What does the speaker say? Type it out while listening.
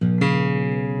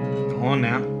on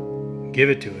now. Give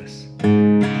it to us.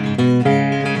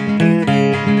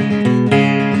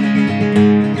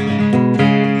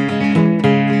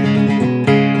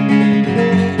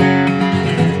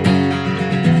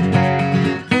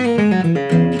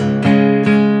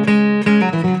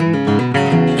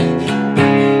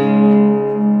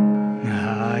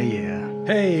 Yeah.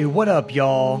 Hey, what up,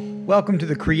 y'all? Welcome to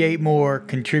the Create More,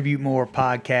 Contribute More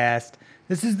podcast.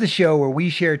 This is the show where we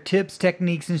share tips,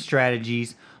 techniques, and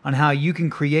strategies on how you can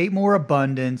create more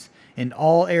abundance in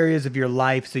all areas of your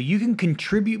life so you can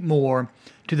contribute more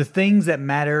to the things that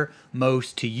matter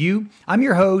most to you. I'm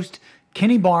your host,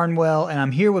 Kenny Barnwell, and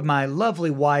I'm here with my lovely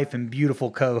wife and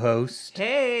beautiful co-host.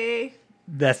 Hey.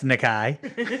 That's Nekai.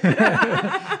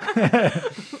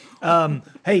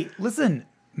 Hey, listen,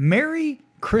 Merry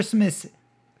Christmas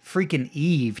freaking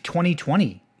Eve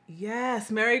 2020.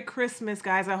 Yes, Merry Christmas,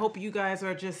 guys. I hope you guys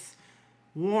are just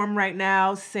warm right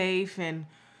now, safe, and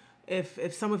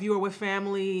if some of you are with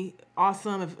family,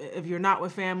 awesome. If you're not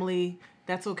with family,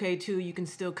 that's okay too. You can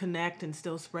still connect and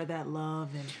still spread that love.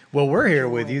 And well, we're here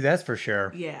with you, that's for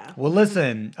sure. Yeah. Well,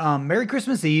 listen, Merry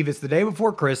Christmas Eve. It's the day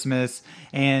before Christmas,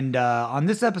 and on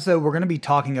this episode, we're going to be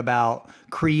talking about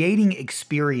creating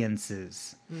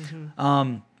experiences.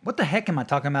 Mm-hmm. What the heck am I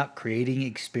talking about? Creating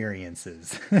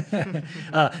experiences.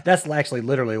 That's actually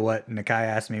literally what Nekai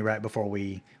asked me right before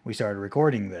we started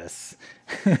recording this.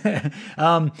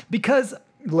 Because,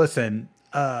 listen,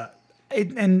 and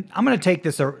I'm going to take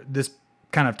this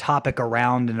kind of topic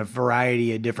around in a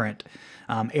variety of different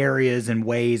areas and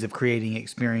ways of creating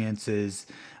experiences.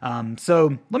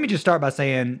 So let me just start by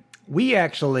saying we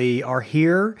actually are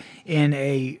here in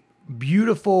a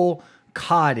beautiful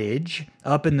cottage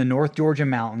up in the North Georgia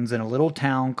mountains in a little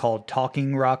town called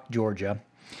Talking Rock, Georgia.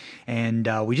 And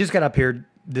we just got up here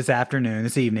this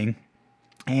evening.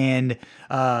 And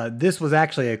this was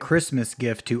actually a Christmas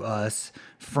gift to us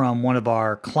from one of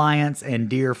our clients and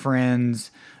dear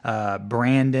friends,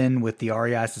 Brandon with the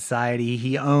REI Society.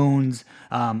 He owns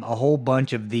a whole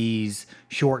bunch of these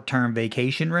short-term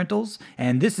vacation rentals.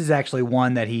 And this is actually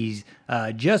one that he's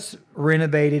just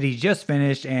renovated. He's just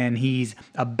finished and he's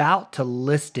about to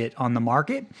list it on the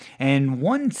market. And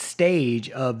one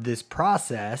stage of this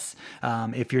process,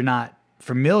 if you're not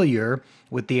familiar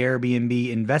with the Airbnb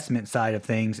investment side of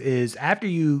things, is after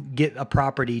you get a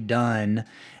property done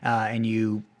and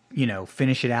you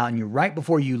finish it out and right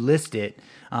before you list it,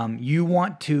 you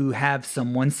want to have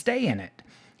someone stay in it.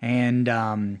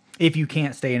 And if you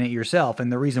can't stay in it yourself,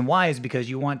 and the reason why is because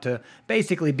you want to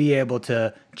basically be able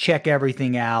to check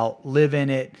everything out, live in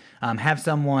it, have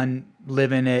someone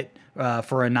live in it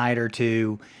for a night or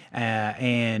two,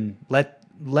 and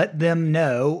let them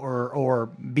know or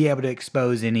be able to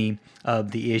expose any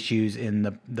of the issues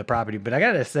in the property. But I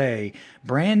gotta say,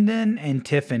 Brandon and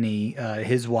Tiffany,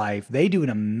 his wife, they do an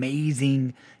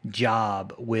amazing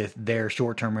job with their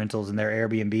short-term rentals and their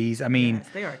Airbnbs. I mean, yes,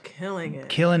 they are killing it.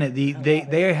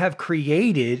 They have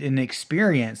created an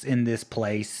experience in this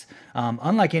place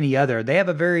unlike any other. They have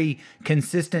a very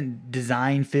consistent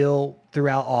design feel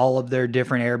throughout all of their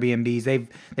different Airbnbs.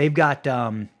 They've got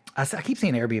I keep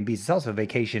saying Airbnbs. It's also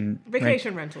vacation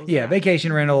rentals. Yeah,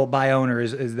 vacation rental by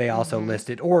owners as they also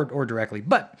list it or directly.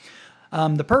 But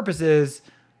the purpose is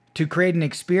to create an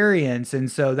experience,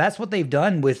 and so that's what they've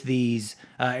done with these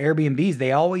Airbnbs.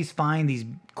 They always find these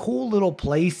cool little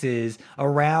places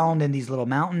around in these little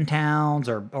mountain towns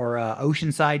or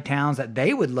oceanside towns that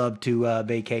they would love to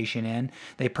vacation in.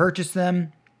 They purchase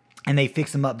them and they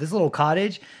fix them up. This little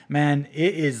cottage, man,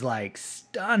 it is like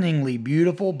stunningly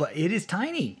beautiful, but it is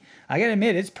tiny. I gotta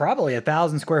admit, it's probably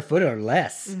 1,000 square foot or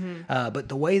less. Mm-hmm. But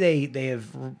the way they have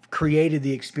created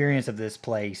the experience of this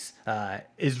place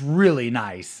is really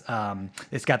nice.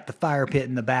 It's got the fire pit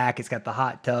in the back. It's got the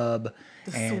hot tub.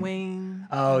 The swing.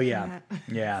 Oh, yeah.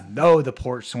 Yeah. Oh, the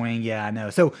porch swing. Yeah, I know.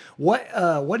 So what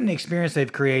an experience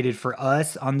they've created for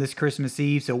us on this Christmas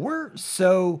Eve. So we're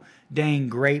so dang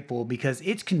grateful because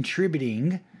it's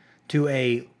contributing to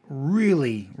a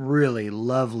really, really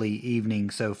lovely evening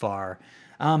so far.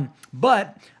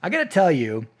 But I got to tell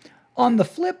you, on the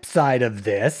flip side of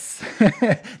this,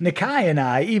 Nekai and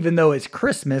I, even though it's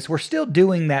Christmas, we're still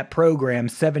doing that program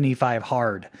 75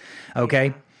 Hard.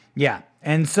 Okay? Yeah.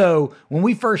 And so when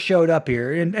we first showed up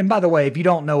here, and by the way, if you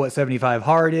don't know what 75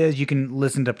 Hard is, you can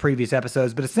listen to previous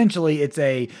episodes, but essentially it's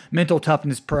a mental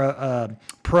toughness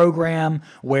program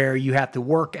where you have to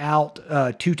work out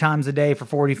 2 times a day for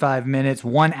 45 minutes,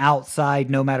 one outside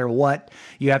no matter what.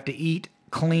 You have to eat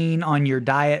clean on your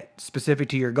diet specific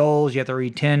to your goals. You have to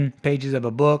read 10 pages of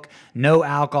a book. No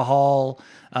alcohol.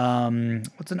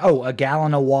 A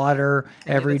gallon of water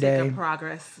every day. Take a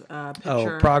progress picture.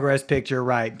 Oh, progress picture,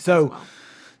 right. So,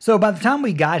 so by the time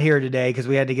we got here today, because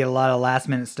we had to get a lot of last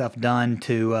minute stuff done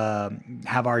to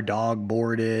have our dog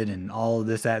boarded and all of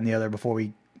this, that, and the other before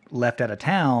we left out of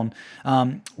town,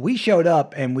 we showed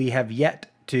up and we have yet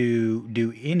to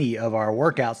do any of our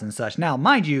workouts and such. Now,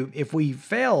 mind you, if we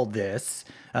fail this,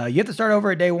 you have to start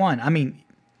over at day one. I mean,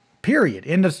 period.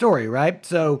 End of story, right?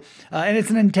 So, and it's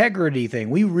an integrity thing.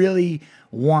 We really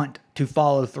want to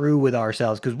follow through with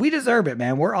ourselves because we deserve it,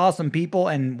 man. We're awesome people,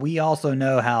 and we also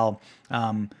know how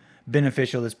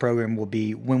beneficial this program will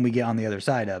be when we get on the other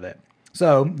side of it.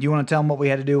 So, do you want to tell them what we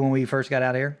had to do when we first got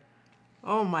out of here?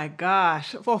 Oh my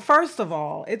gosh. Well, first of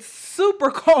all, it's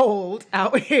super cold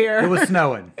out here. It was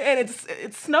snowing. And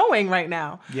it's snowing right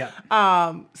now. Yeah.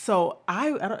 So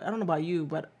I don't know about you,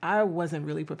 but I wasn't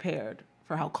really prepared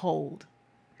for how cold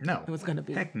it was going to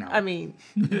be. Heck no. I mean,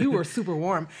 you were super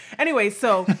warm. Anyway,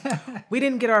 so we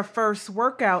didn't get our first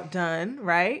workout done,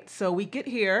 right? So we get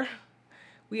here,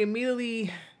 we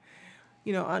immediately,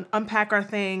 unpack our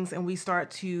things, and we start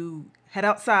to head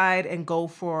outside and go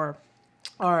for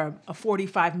a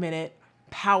 45-minute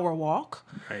power walk.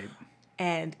 Right.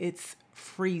 And it's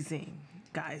freezing,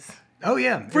 guys. Oh,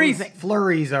 yeah. Freezing.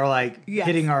 Flurries are like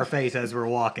hitting our face as we're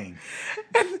walking.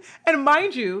 And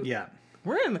mind you, yeah,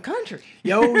 we're in the country.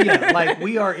 Oh, yeah. Like,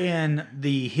 we are in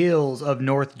the hills of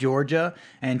North Georgia,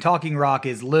 and Talking Rock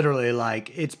is literally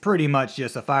like, it's pretty much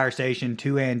just a fire station,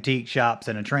 2 antique shops,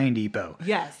 and a train depot.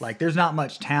 Yes. Like, there's not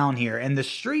much town here. And the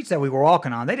streets that we were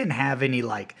walking on, they didn't have any,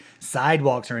 like,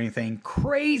 sidewalks or anything.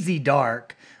 Crazy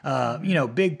dark.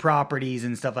 Big properties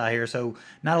and stuff out here. So,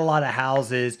 not a lot of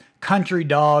houses. Country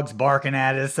dogs barking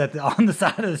at us on the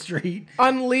side of the street.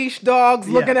 Unleashed dogs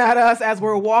looking at us as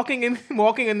we're walking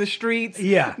in the streets.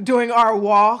 Yeah. Doing our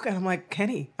walk. And I'm like,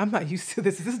 Kenny, I'm not used to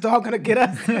this. Is this dog going to get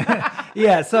us?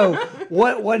 Yeah. So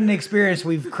what an experience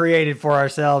we've created for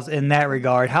ourselves in that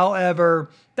regard.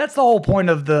 However, that's the whole point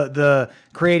of the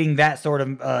creating that sort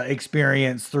of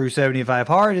experience through 75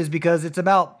 Hard is because it's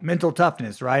about mental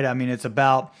toughness, right? I mean, it's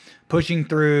about pushing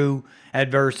through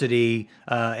adversity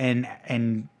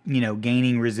and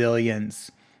gaining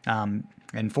resilience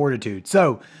and fortitude.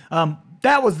 So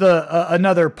that was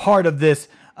another part of this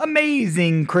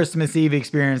amazing Christmas Eve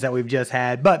experience that we've just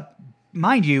had. But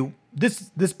mind you, this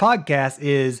podcast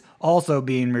is also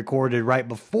being recorded right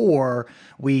before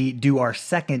we do our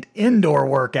second indoor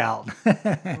workout.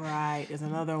 Right, is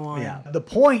another one. Yeah. The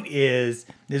point is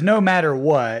no matter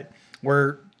what,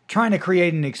 we're trying to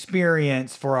create an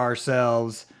experience for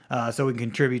ourselves so we can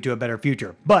contribute to a better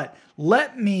future. But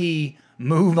let me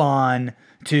move on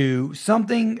to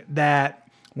something that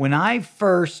when I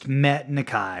first met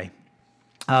Nekai,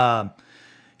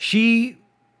 she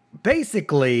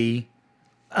basically,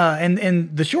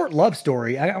 and the short love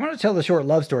story, I want to tell the short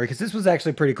love story because this was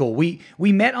actually pretty cool. We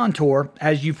met on tour,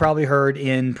 as you've probably heard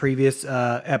in previous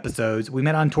episodes. We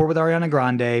met on tour with Ariana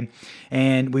Grande,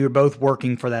 and we were both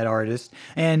working for that artist.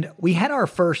 And we had our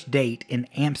first date in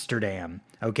Amsterdam.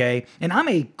 Okay. And I'm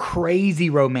a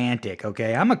crazy romantic.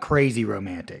 Okay. I'm a crazy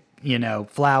romantic,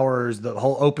 flowers, the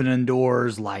whole opening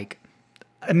doors,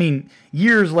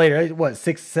 years later,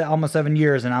 almost 7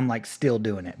 years, and I'm like still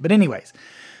doing it. But anyways,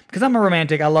 because I'm a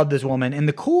romantic, I love this woman. And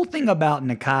the cool thing about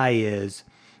Nekai is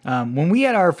when we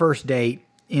had our first date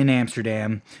in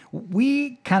Amsterdam,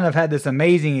 we kind of had this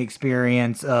amazing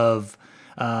experience of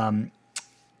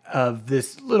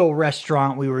this little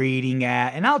restaurant we were eating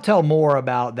at. And I'll tell more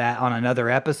about that on another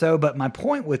episode. But my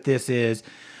point with this is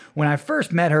when I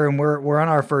first met her and we're on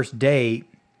our first date,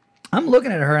 I'm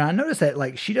looking at her and I noticed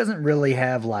that she doesn't really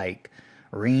have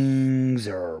rings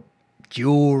or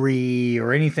jewelry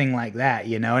or anything like that,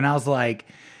 and I was like,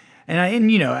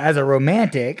 and as a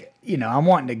romantic, I'm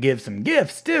wanting to give some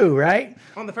gifts too, right?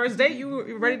 On the first date, you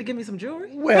were ready to give me some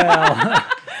jewelry? Well,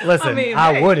 listen,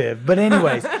 I would have, but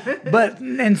anyways,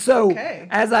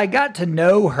 as I got to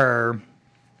know her,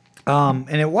 and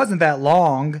it wasn't that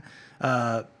long,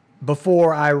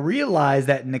 before I realized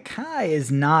that Nekai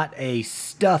is not a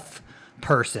stuff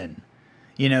person.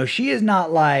 She is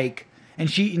not like, and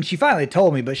she finally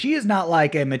told me, but she is not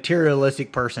like a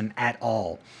materialistic person at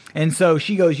all. And so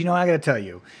she goes, I got to tell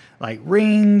you,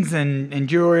 rings and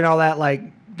jewelry and all that,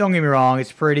 don't get me wrong,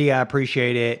 it's pretty, I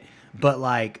appreciate it, but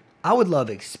I would love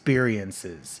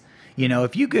experiences.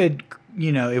 If you could,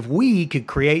 if we could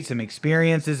create some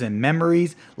experiences and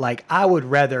memories, I would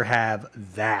rather have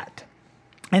that.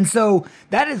 And so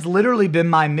that has literally been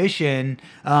my mission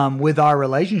with our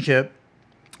relationship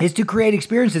is to create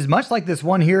experiences much like this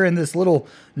one here in this little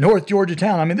North Georgia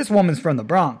town. I mean, this woman's from the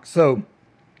Bronx, so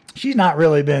she's not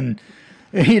really been,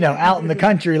 out in the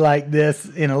country like this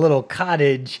in a little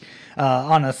cottage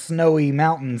on a snowy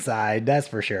mountainside. That's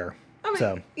for sure.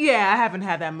 Yeah, I haven't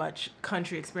had that much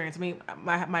country experience. I mean,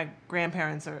 my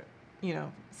grandparents are,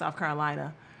 South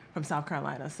Carolina,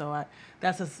 so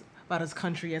that's about as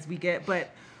country as we get. But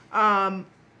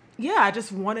yeah, I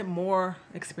just wanted more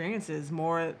experiences,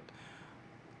 more.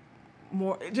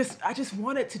 I just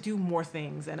wanted to do more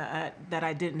things, and that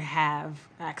I didn't have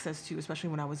access to, especially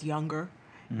when I was younger.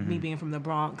 Me being from the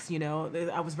Bronx,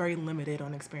 I was very limited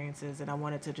on experiences, and I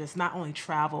wanted to just not only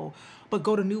travel, but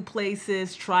go to new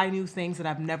places, try new things that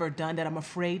I've never done that I'm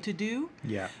afraid to do.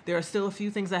 Yeah. There are still a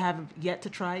few things I haven't yet to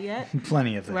try yet.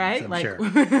 Plenty of things, right? I'm sure.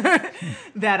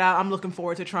 That I'm looking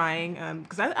forward to trying,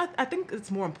 because I think it's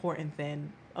more important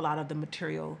than a lot of the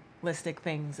materialistic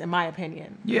things, in my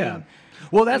opinion. Yeah. I mean,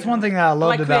 well, that's one thing that I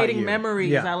loved about you. I like creating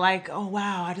memories. Yeah. I like, oh,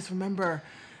 wow, I just remember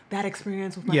that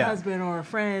experience with my husband or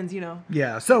friends,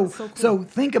 Yeah. So cool. So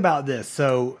think about this.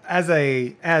 So as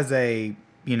a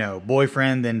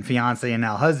boyfriend, then fiance, and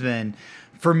now husband,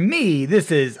 for me, this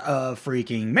is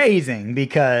freaking amazing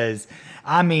because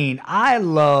I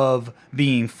love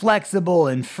being flexible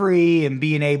and free and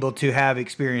being able to have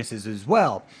experiences as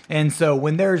well. And so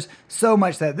when there's so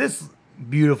much that this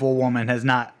beautiful woman has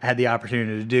not had the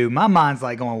opportunity to do, my mind's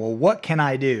like going, well, what can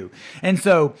I do? And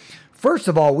so first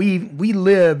of all, we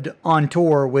lived on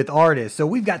tour with artists, so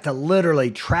we've got to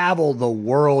literally travel the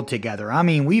world together. I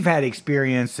mean, we've had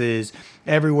experiences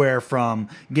everywhere from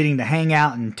getting to hang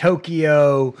out in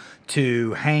Tokyo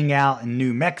to hang out in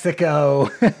New Mexico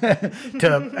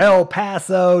to El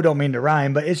Paso. Don't mean to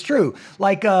rhyme, but it's true.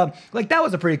 Like that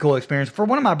was a pretty cool experience. For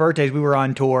one of my birthdays, we were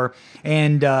on tour,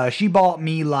 and she bought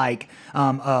me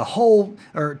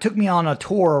took me on a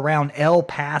tour around El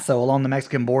Paso along the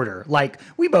Mexican border. Like,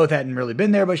 we both hadn't really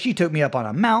been there, but she took me up on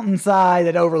a mountainside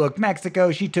that overlooked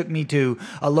Mexico. She took me to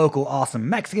a local awesome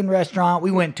Mexican restaurant.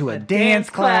 We went to a dance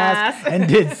class and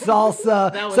did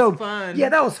salsa. That was fun. Yeah,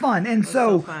 that was fun. And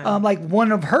so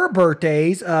one of her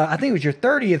birthdays, I think it was your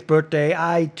 30th birthday,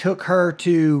 I took her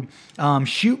to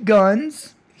shoot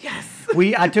guns. Yes.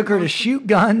 I took her to shoot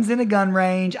guns in a gun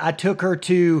range. I took her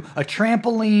to a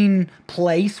trampoline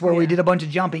place where we did a bunch of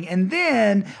jumping. And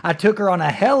then I took her on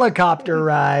a helicopter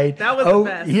ride. That was the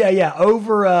best. Yeah.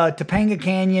 Over Topanga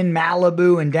Canyon,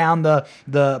 Malibu, and down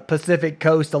the Pacific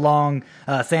coast along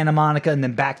Santa Monica, and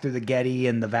then back through the Getty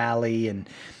and the Valley. And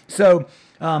so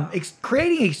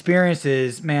creating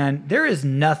experiences, man, there is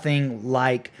nothing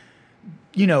like,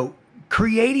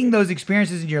 creating those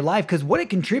experiences in your life, because what it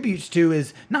contributes to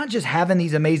is not just having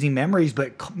these amazing memories,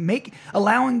 but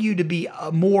allowing you to be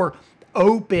a more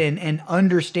open and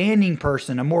understanding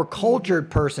person, a more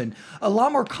cultured person, a lot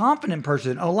more confident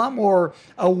person, a lot more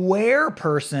aware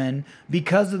person,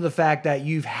 because of the fact that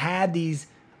you've had these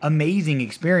amazing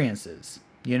experiences,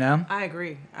 I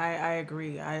agree. I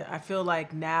agree. I feel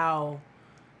like now,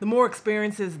 the more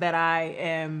experiences that I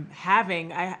am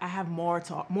having, I have more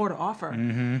to offer.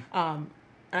 Mm-hmm. And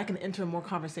I can enter more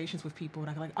conversations with people, and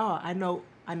I can oh, I know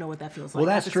what that feels like. Well,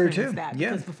 that's true too. That.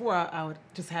 Yeah. Because before I would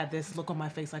just have this look on my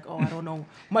face, like, oh, I don't know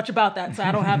much about that, so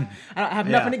I don't have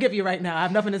nothing to give you right now. I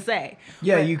have nothing to say.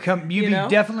 Yeah, but, you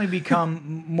definitely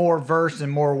become more versed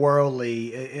and more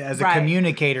worldly as a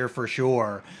communicator, for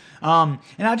sure. And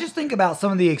I just think about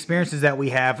some of the experiences that we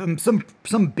have, and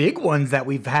some big ones that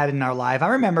we've had in our life. I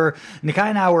remember Nekai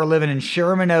and I were living in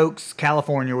Sherman Oaks,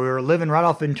 California. We were living right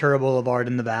off Ventura Boulevard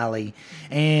in the Valley.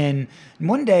 And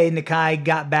one day, Nekai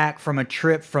got back from a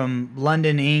trip from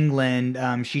London,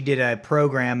 England. She did a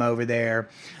program over there,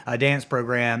 a dance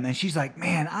program. And she's like,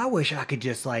 man, I wish I could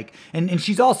just and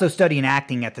she's also studying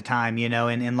acting at the time,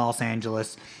 in Los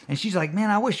Angeles. And she's like, man,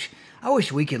 I wish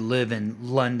we could live in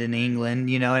London, England,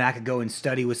 and I could go and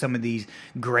study with some of these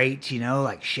greats,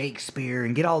 like Shakespeare,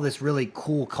 and get all this really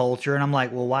cool culture. And I'm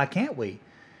like, well, why can't we?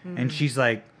 Mm-hmm. And she's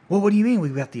like, well, what do you mean?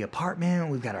 We've got the apartment,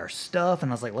 we've got our stuff.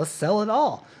 And I was like, let's sell it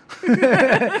all.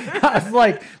 I was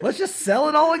like, let's just sell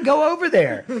it all and go over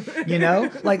there.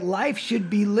 Life should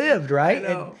be lived, right? I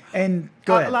know. And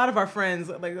go ahead. A lot of our friends,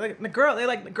 the girl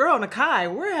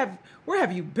Nekai, where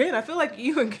have you been? I feel like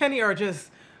you and Kenny are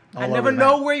just... I never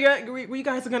know where you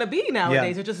guys are gonna be nowadays.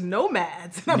 Yeah. You're just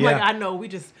nomads. And I'm like, I know.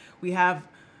 We have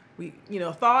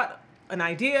thought, an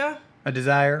idea, a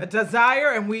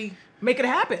desire, and we make it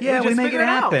happen. Yeah, we make it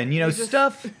happen. We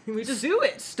just do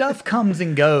it. Stuff comes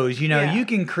and goes. You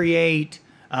can create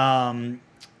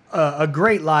a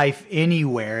great life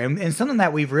anywhere, and something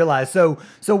that we've realized. So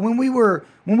when we were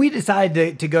when we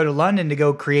decided to go to London to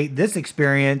go create this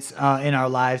experience in our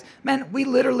lives, man, we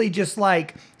literally just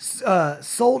like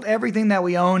sold everything that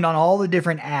we owned on all the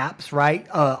different apps, right?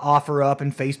 OfferUp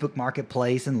and Facebook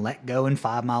Marketplace and Let Go and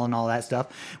 5 Mile and all that stuff.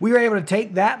 We were able to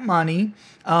take that money.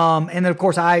 And then, of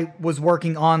course, I was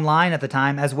working online at the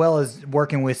time, as well as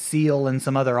working with Seal and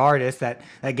some other artists that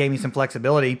gave me some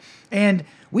flexibility. And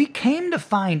we came to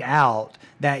find out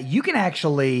that you can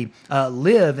actually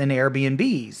live in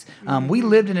Airbnbs. We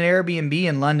lived in an Airbnb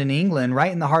in London, England,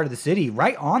 right in the heart of the city,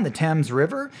 right on the Thames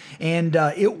River. And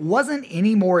it wasn't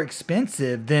any more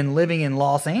expensive than living in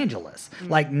Los Angeles.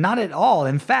 Like, not at all.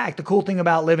 In fact, the cool thing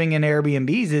about living in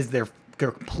Airbnbs is they're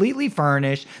completely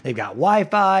furnished. They've got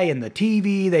Wi-Fi and the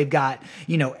TV. They've got,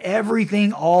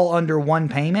 everything all under one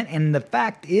payment. And the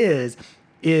fact is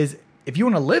if you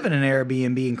want to live in an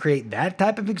Airbnb and create that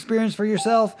type of experience for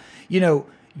yourself,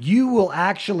 you will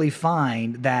actually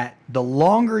find that the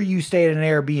longer you stay at an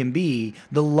Airbnb,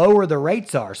 the lower the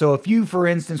rates are. So if you, for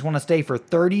instance, want to stay for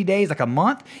 30 days, like a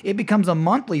month, it becomes a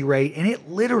monthly rate, and it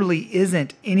literally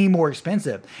isn't any more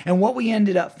expensive. And what we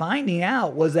ended up finding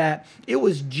out was that it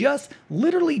was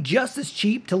literally just as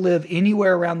cheap to live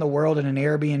anywhere around the world in an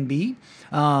Airbnb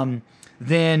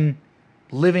than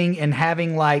living and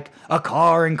having like a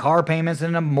car and car payments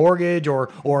and a mortgage or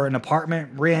an apartment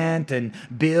rent and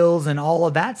bills and all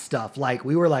of that stuff. Like,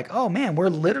 we were like, oh man, we're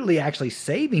literally actually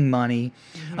saving money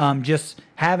just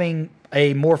having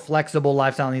a more flexible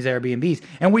lifestyle in these Airbnbs.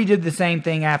 And we did the same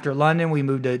thing after London. We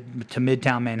moved to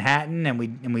Midtown Manhattan and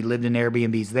we lived in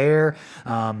Airbnbs there.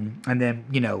 And then,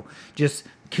 just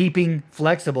keeping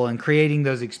flexible and creating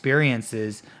those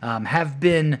experiences have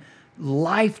been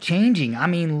life-changing. I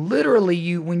mean,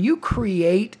 literally, when you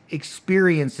create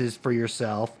experiences for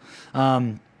yourself,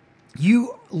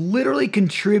 you literally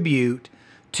contribute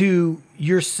to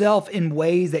yourself in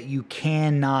ways that you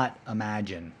cannot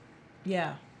imagine.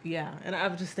 Yeah. And I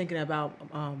was just thinking about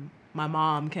my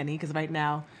mom, Kenny, because right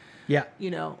now,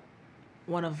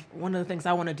 one of the things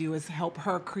I want to do is help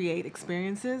her create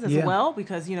experiences as well,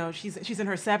 because she's in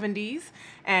her 70s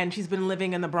and she's been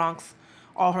living in the Bronx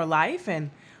all her life, and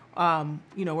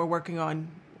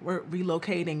we're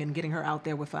relocating and getting her out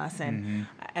there with us, and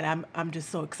I'm just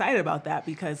so excited about that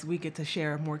because we get to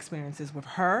share more experiences with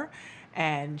her,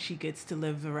 and she gets to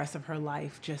live the rest of her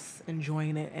life just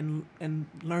enjoying it and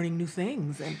learning new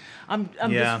things, and I'm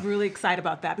just really excited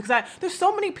about that because there's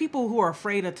so many people who are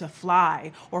afraid to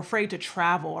fly or afraid to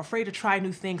travel or afraid to try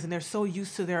new things, and they're so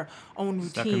used to their own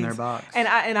routines. Stuck in their box.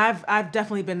 And I've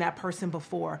definitely been that person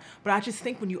before, but I just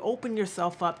think when you open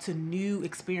yourself up to new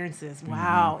experiences,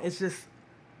 wow, it's just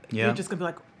you're just gonna be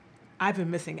like, I've been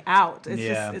missing out.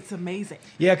 It's amazing.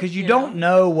 Yeah, because you don't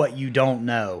know what you don't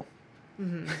know.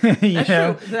 That's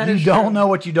true. You don't know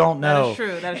what you don't know.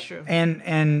 That is true.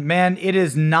 And man, it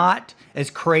is not as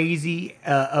crazy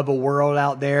of a world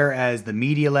out there as the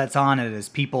media lets on and as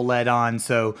people let on.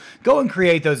 So go and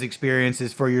create those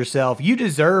experiences for yourself. You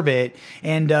deserve it,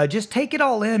 and just take it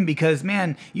all in because,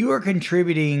 man, you are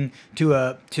contributing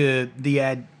to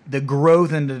the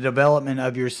growth and the development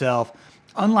of yourself.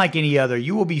 Unlike any other,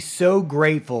 you will be so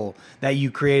grateful that you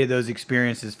created those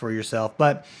experiences for yourself.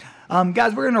 But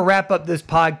guys, we're going to wrap up this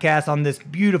podcast on this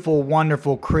beautiful,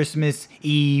 wonderful Christmas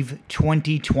Eve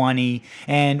 2020.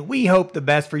 And we hope the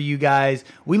best for you guys.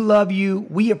 We love you.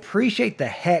 We appreciate the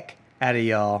heck out of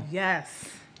y'all. Yes.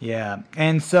 Yeah.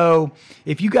 And so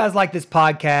if you guys like this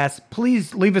podcast,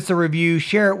 please leave us a review,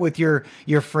 share it with your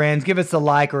friends, give us a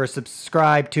like or a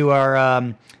subscribe to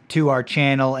our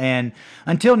channel. And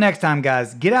until next time,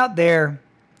 guys, get out there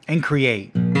and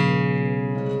create.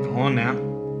 Come on now.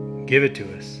 Give it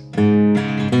to us.